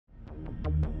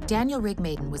Daniel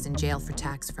Rigmaiden was in jail for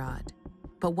tax fraud.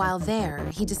 But while there,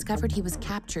 he discovered he was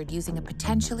captured using a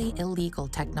potentially illegal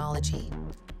technology.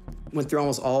 Went through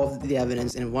almost all of the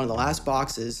evidence, and in one of the last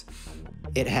boxes,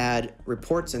 it had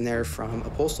reports in there from a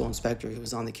postal inspector who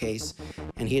was on the case,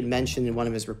 and he had mentioned in one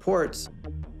of his reports,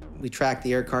 we tracked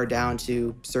the air car down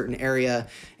to a certain area,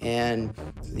 and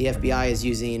the FBI is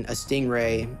using a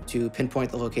stingray to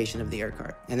pinpoint the location of the air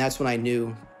car. And that's when I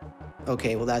knew,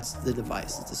 okay, well, that's the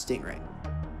device, it's a stingray.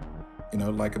 You know,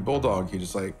 like a bulldog, he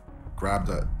just like grabbed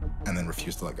it and then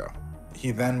refused to let go.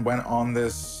 He then went on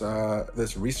this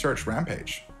research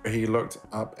rampage. He looked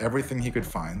up everything he could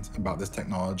find about this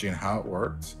technology and how it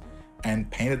worked and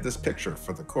painted this picture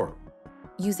for the court.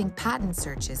 Using patent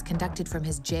searches conducted from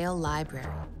his jail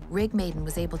library, Rigmaiden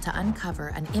was able to uncover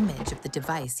an image of the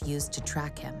device used to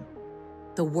track him.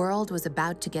 The world was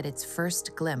about to get its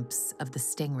first glimpse of the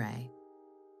stingray.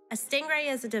 A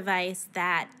stingray is a device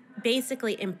that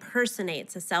basically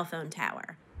impersonates a cell phone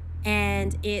tower.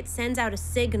 And it sends out a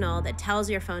signal that tells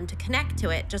your phone to connect to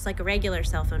it, just like a regular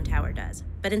cell phone tower does.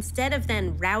 But instead of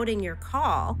then routing your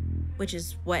call, which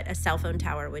is what a cell phone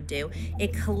tower would do,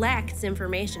 it collects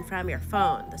information from your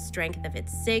phone, the strength of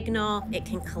its signal. It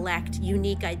can collect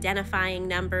unique identifying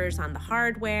numbers on the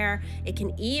hardware. It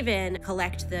can even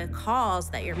collect the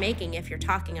calls that you're making if you're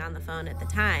talking on the phone at the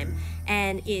time.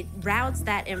 And it routes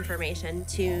that information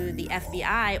to the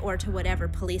FBI or to whatever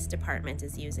police department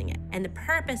is using it. And the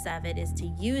purpose of it is to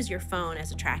use your phone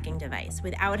as a tracking device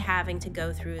without having to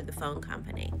go through the phone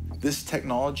company. This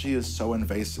technology is so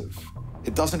invasive.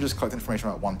 It doesn't just collect information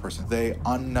about one person. They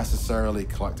unnecessarily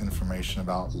collect information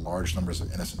about large numbers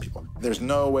of innocent people. There's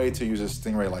no way to use a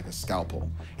stingray like a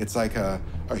scalpel. It's like a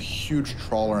huge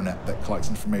trawler net that collects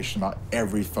information about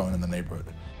every phone in the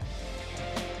neighborhood.